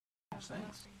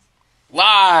Thanks.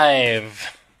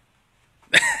 Live!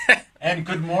 And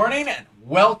good morning, and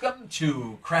welcome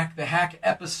to Crack the Hack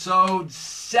episode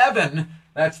 7.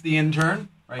 That's the intern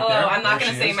right there. Oh, I'm not There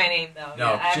going to she say is. my name, though. No,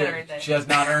 Yeah, I haven't earned it. she has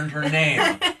not earned her name.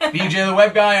 BJ the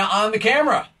web guy on the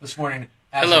camera this morning.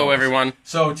 Hello, always. everyone.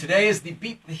 So today is the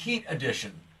Beat the Heat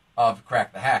edition of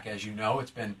Crack the Hack. As you know,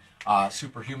 it's been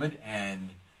super humid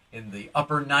and in the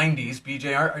upper 90s.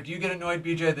 BJ, do you get annoyed,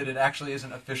 BJ, that it actually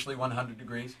isn't officially 100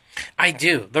 degrees? I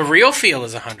do. The real feel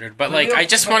is 100, but The real I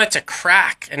just want it to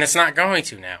crack, and it's not going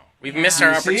to now. We've missed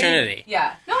our You see? opportunity.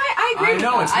 Yeah. No, I agree with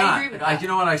know that. it's I not. agree with that. You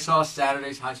know what I saw?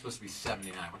 Saturday's high supposed to be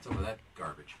 79. What's up with that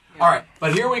garbage? Yeah. All right,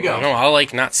 but here we go. No, I'll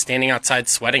like not standing outside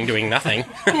sweating doing nothing.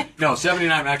 No,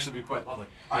 79 would actually be quite lovely.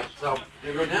 All right, so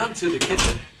we go down to the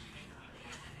kitchen,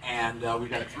 and we've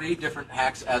got 3 different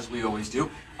hacks as we always do.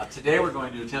 Today we're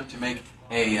going to attempt to make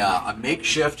a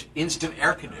makeshift instant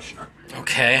air conditioner.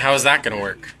 Okay, how is that going to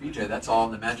work? BJ, that's all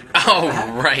in the magic of Oh, the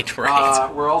hack. right.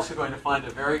 We're also going to find a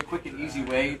very quick and easy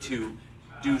way to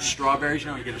do strawberries.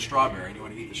 You know, you get a strawberry and you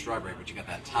want to eat the strawberry, but you got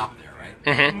that top there, right?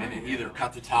 Mm-hmm. And then either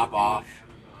cut the top off,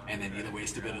 and then either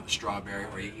waste a bit of the strawberry,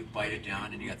 or you bite it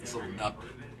down and you got this little nub.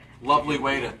 Lovely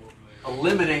way to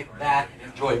eliminate that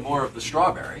and enjoy more of the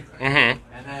strawberry. Mm-hmm.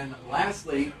 And then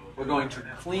lastly, we're going to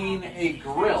clean a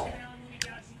grill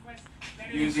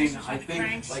using, I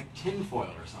think, like tin foil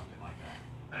or something like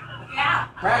that. Yeah.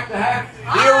 Crack the Hack,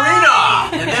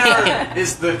 the arena! And there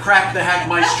is the Crack the Hack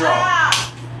maestro.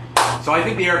 So I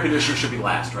think the air conditioner should be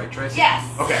last, right, Tracy? Yes.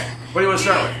 Okay. What do you want to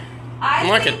start with?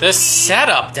 Look at this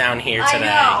setup down here today.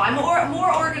 I know. I'm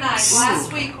more organized.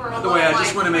 Last week we're a By the little way, I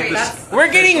just want to make crazy. this...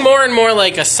 We're getting more and more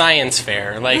like a science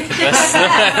fair. Like this.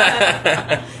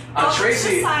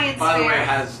 Tracy, science by the way, fair.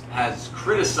 has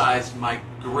criticized my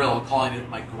grill, calling it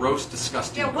my gross,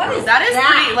 disgusting Yeah, what grill. is That is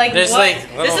that? pretty, like, There's, what? like,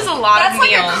 This little- is a lot That's of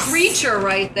like meals. a creature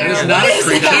right there. It is What not a is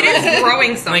creature. that? It is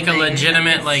growing something. Like a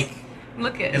legitimate,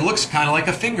 Look at It looks kind of like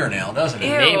a fingernail, doesn't it?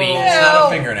 Ew. maybe. It's not a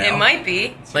fingernail. It might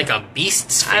be. Like a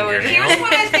beast's I would- Here's fingernail.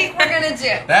 what I think we're going to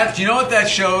do. Do you know what that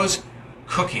shows?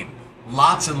 Cooking.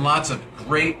 Lots and lots of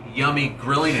great, yummy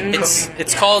grilling and cooking.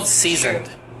 It's called seasoned.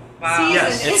 Wow.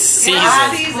 Yes. It's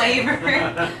seasoned. seasoned. Flavor.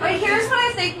 But here's what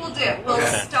I think we'll do.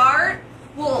 Okay.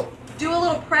 We'll do a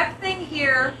little prep thing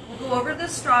here. We'll go over the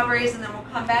strawberries, and then we'll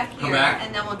come back here, back.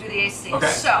 and then we'll do the AC. Okay.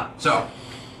 So,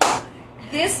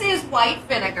 this is white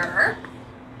vinegar.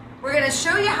 We're going to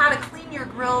show you how to clean your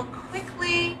grill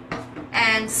quickly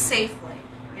and safely.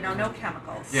 You know, no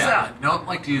chemicals. yeah, So, I don't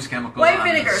like to use chemicals white on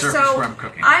vinegar. the surface So, where I'm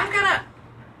cooking. I'm going to...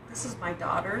 This is my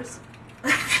daughter's.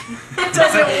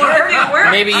 Does it work? It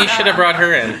works. Maybe you should have brought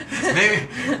her in. Maybe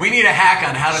we need a hack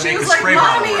on how to She make was the like, spray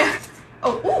bottle Mommy. work.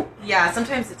 Oh, ooh. Yeah,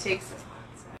 sometimes it takes.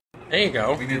 There you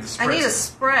go. We need the spray. I need a We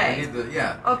spray. need the,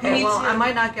 yeah. Okay, Me well, too. I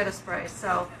might not get a spray,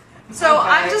 so Okay.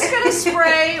 I'm just going to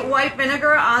spray white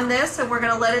vinegar on this, and we're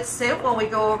going to let it sit while we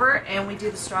go over and we do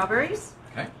the strawberries.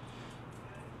 Okay.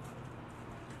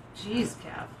 Jeez,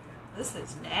 Kev, this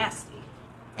is nasty.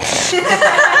 This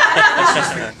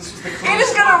was the It is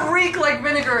cleanest going one. to reek like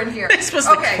vinegar in here. This was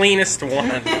the cleanest one.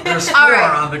 There's 4 All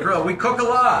right. on the grill. We cook a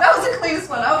lot. That was the cleanest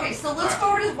one. Okay, so let's go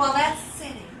over to, while that's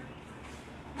sitting,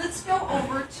 let's go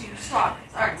over to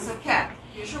strawberries. All right, so Kev,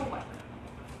 here's your weapon.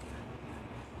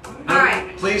 All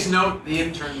right. Please note the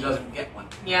intern doesn't get one.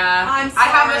 Yeah. I'm I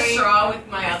have a sorry. straw with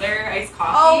my other iced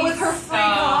coffee. Oh, with her free so-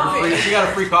 coffee. She got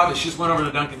a free coffee. She just went over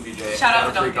to Dunkin' BJ. Shout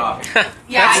out got to a free Dunkin'. coffee.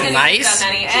 Yeah, That's I didn't nice. done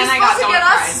any, She's and I supposed got to get donut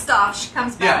us fries. stuff. She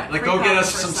comes back. Yeah, with like free go get coffee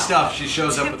us for some herself. stuff. She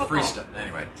shows up with free Typical. stuff.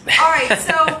 Anyway. All right,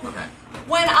 so Okay.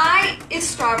 when it's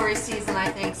strawberry season, I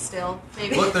think still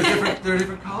maybe. Look, they're different. They're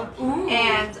different colors. Ooh.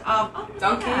 And oh, look at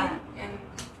Dunkin' that. and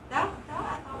That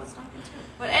I thought was Dunkin' too.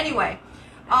 But anyway,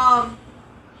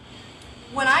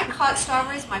 when I cut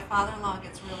strawberries, my father-in-law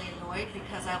gets really annoyed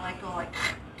because I go like,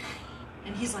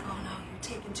 and he's like, "Oh no, you're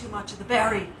taking too much of the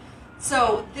berry."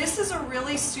 So this is a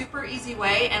really super easy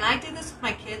way, and I did this with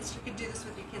my kids. You can do this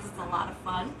with your kids. It's a lot of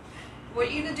fun.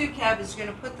 What you're gonna do, Kev, is you're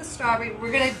gonna put the strawberry.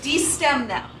 We're gonna de-stem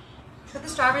them. Put the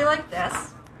strawberry like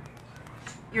this.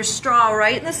 Your straw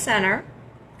right in the center,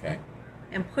 Okay.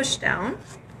 and push down.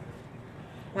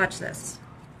 Watch this.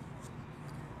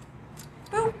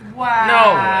 Boop.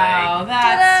 wow, that's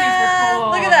Ta-da! super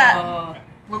cool. Look at that.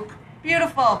 Look.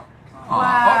 Beautiful.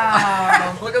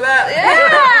 Wow. Look at that.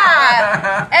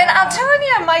 Yeah. And I'm telling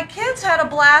you, my kids had a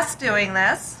blast doing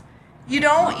this. You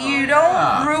don't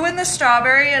yeah. ruin the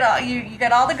strawberry at all. You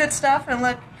get all the good stuff, and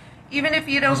look, even if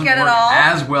you don't Doesn't get it work all.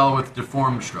 as well with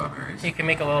deformed strawberries. You can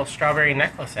make a little strawberry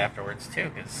necklace afterwards too,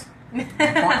 because Oh, look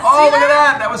at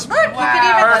that! That was Look, you can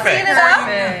even Perfect. clean it up.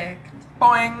 Perfect.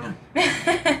 boing.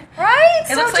 Right? It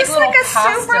So looks like just little like a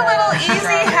pasta super little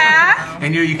easy hack.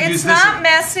 And you can use It's this. not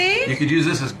messy. You could use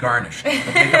this as garnish. Make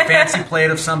a fancy plate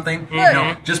of something. You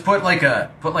know, just put like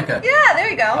a Yeah,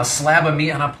 there you go. a slab of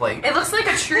meat on a plate. It looks like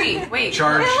a tree. Wait.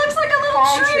 Charge. It looks like a little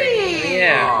Palm tree. tree.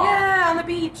 Yeah. Yeah, on the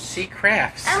beach. See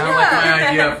crafts. And Kind of like my look.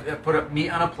 idea of put up meat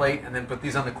on a plate and then put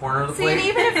these on the corner of the See, and plate.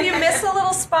 even if you miss a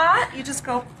little spot, you just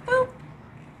go boop.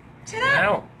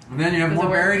 Ta-da. Wow. And then you have more it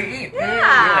work? berry to eat.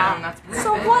 Yeah. That's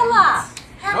So perfect. voila.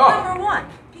 Hack Oh. number one.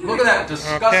 Look at that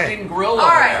disgusting grill over All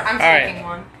right, there. I'm right. taking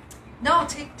one. No,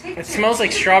 take It two. smells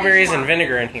like strawberries and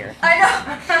vinegar in here. I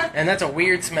know. And that's a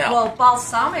weird smell. Well,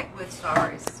 balsamic with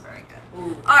strawberries is very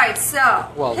good. All right, so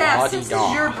Well, Kev, since this is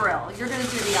la-di-da. your grill, you're going to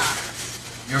do the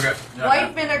honors. You're good.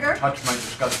 White vinegar. Touch my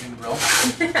disgusting grill.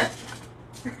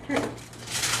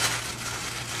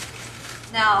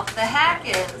 Now, the hack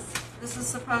is, this is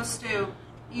supposed to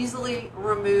easily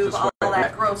remove Just all wait.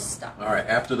 that gross stuff. All right.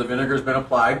 After the vinegar's been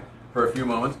applied for a few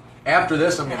moments, after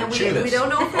this, I'm going And to chew this. we don't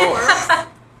know if it works.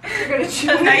 You're going to chew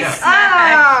A nice this. snack.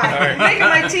 Ah, All right. making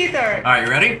my teeth hurt. All right. You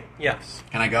ready? Yes.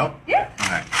 Can I go? Yeah. All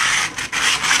right.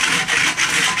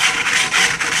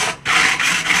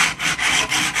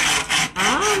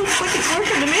 Ah, looks like it's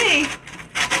working to me.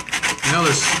 You know,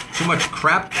 there's too much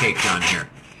crap caked on here.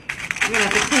 I'm going to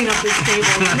have to clean up this table.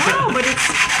 No, but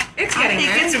It's I getting think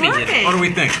there. it's What do working. we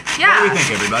think? Yeah. What do we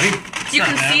think, everybody? You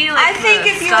can see like I think the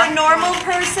if you're a stuff- normal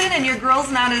person and your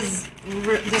grill's not as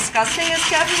disgusting as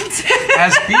Kevin's,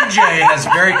 As BJ has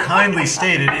very kindly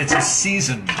stated, it's a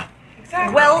seasoned.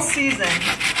 Exactly. well seasoned.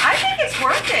 I think it's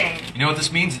working. You know what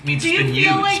this means? It means Do it's you been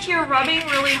feel used. like you're rubbing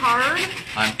really hard?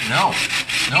 No.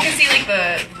 You can see like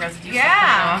the residue.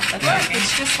 Yeah. Stuff coming off. That's Yeah. working.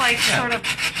 It's just like Yeah. sort of.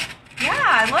 Yeah,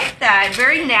 I like that.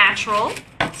 Very natural.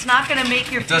 It's not going to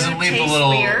make your It doesn't food leave the taste little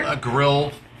weird.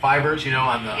 grill fibers, you know,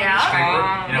 on the Yeah.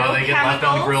 scraper. You know, No they get left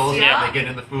on the chemicals, grills. yeah. They get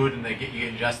in the food and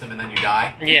you ingest them and then you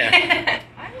die. Yeah.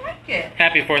 I like it.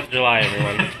 Happy 4th of July,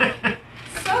 everyone.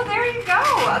 So there you go.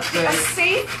 A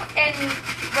safe and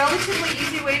relatively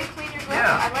easy way to clean your grill.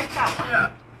 Yeah. I like that one. Yeah.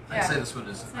 I'd Yeah. say this one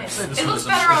is. I'd say this It one looks is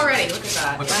better is- already. Look at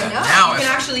that. Look I at that. know. Now, You can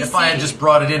actually if I had see. just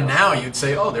brought it in now, you'd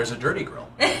say, "Oh, there's a dirty grill."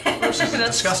 Versus a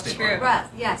That's disgusting true. one. Right.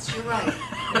 Yes, you're right.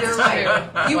 You're That's right.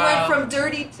 true. You Wow. went from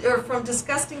dirty or from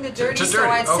disgusting to dirty, to so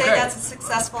dirty. I'd say Okay. that's a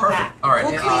successful Perfect. hack. All right.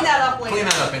 We'll clean that up later. Clean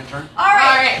that up, intern. All All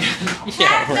right. right.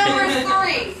 Hack Yeah, right. number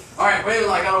 3. All right. Wait.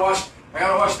 I gotta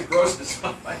wash the grossness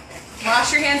off my hands.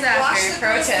 Wash your hands Wash after. the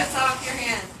Pro tip. grossness off your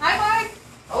hands. Hi, Mike.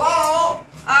 Hello.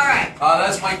 All right.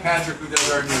 That's Mike Patrick who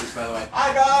does our news, by the way.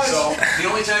 Hi guys. So the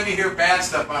only time you hear bad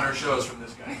stuff on our show is from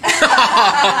this guy.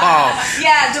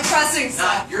 Yeah, depressing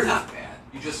stuff. You're not bad.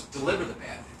 You just deliver the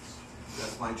bad news.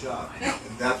 That's my job. And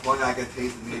that's why I get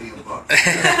paid the medium bucks.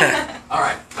 All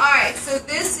right. All right. So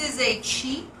this is a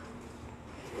cheap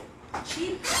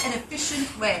and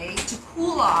efficient way to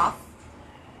cool off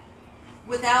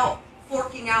without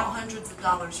forking out hundreds of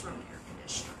dollars from an air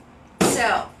conditioner.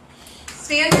 So,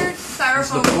 standard It's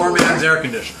styrofoam the poor cooler. man's air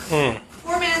conditioner.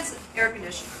 Poor man's air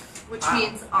conditioner, which Wow.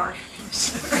 means our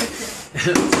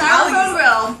styrofoam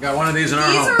grill. Got one of these in our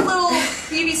These home. are little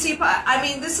PVC pipe. I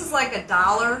mean, this is like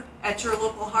 $1 at your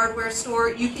local hardware store.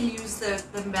 You can use the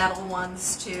metal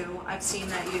ones too. I've seen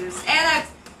that used. And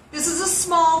this is a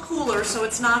small cooler, so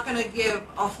it's not going to give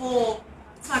a whole.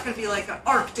 It's not going to be like an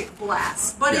Arctic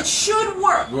blast, but Yeah. it should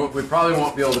work. We probably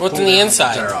won't be able to. What's pull in the that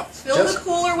inside? entire off. Fill Just the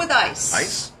cooler with ice.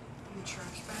 ice.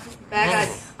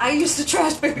 I used the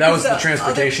trash bag. That was the myself.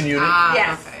 transportation unit. Ah,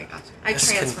 Yes. okay, gotcha. I This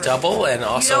can transferred. double and You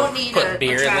also don't need put a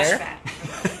beer in trash there. bag.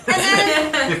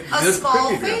 And then a This small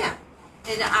could be good. fan.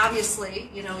 And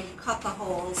obviously, you cut the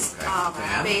holes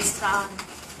Fan. based on.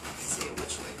 Let's see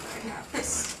which way do I have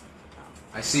this.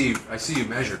 I see you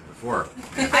measured before.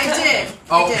 I did.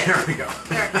 Oh, I did. there we go.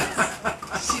 There it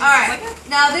is. All right.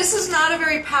 Now this is not a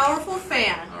very powerful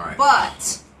fan, All right.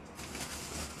 but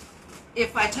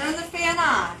if I turn the fan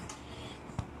on,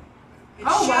 it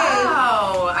Oh should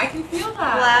wow! I can feel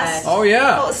that. blast. Oh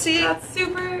yeah. Oh, see. That's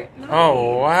super. Nice.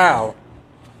 Oh, wow.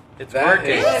 It's That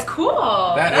working. is- It's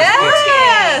cool. That is-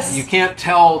 Yes. You can't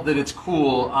tell that it's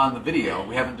cool on the video.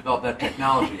 We haven't developed that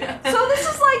technology yet. So this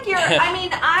is like your. I mean,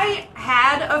 I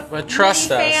had a But trust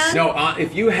mini us. fan. No,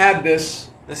 if you had this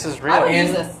This is I real. would use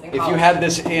in, this in if you college. had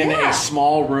this in Yeah. a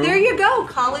small room, There you go,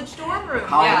 college dorm room.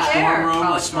 college right there. dorm room, a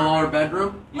College smaller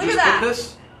bedroom, you Look just at that. put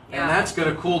this, Yeah. and that's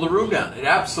going to cool the room down. It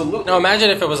absolutely. No, imagine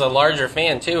if it was a larger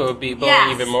fan, too. It would be blowing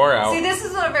Yes. even more out. See, this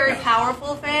isn't a very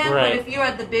powerful fan, Right. but if you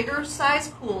had the bigger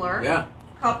size cooler, Yeah.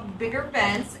 couple bigger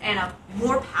vents, and a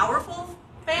more powerful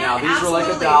fan, Now these were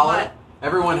absolutely. like $1.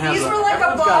 Everyone has. These were like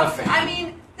everyone's got a above. fan. I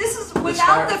mean, this is without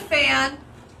styro- the fan.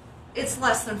 It's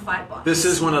less than $5. This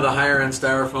is one of the higher end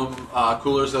styrofoam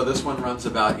coolers, though. This one runs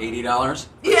about $80.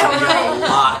 Yeah, So you get right. a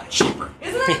lot cheaper.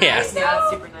 that Yeah. nice? Yeah, though?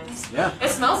 it's super nice. Yeah, It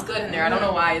smells good in there. I don't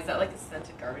know why. Is that like a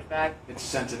scented garbage bag? it's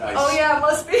scented ice. Oh yeah, it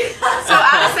must be. So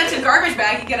out of scented garbage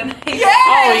bag, you get a nice.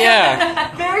 Oh,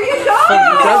 yeah. There you go.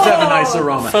 It does have a nice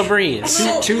aroma.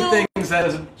 Febreze. Two things that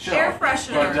isn't show. Air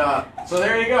freshener. But, so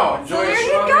there you go. Enjoy So your there you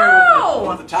strawberry go.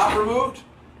 with the top removed.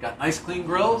 Got nice clean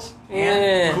grills. Yeah.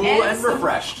 And cool And and some-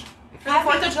 refreshed. For the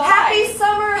 4th of July. Happy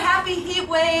summer, happy heat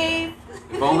wave.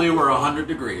 If only we're 100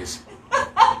 degrees.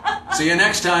 See you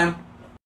next time.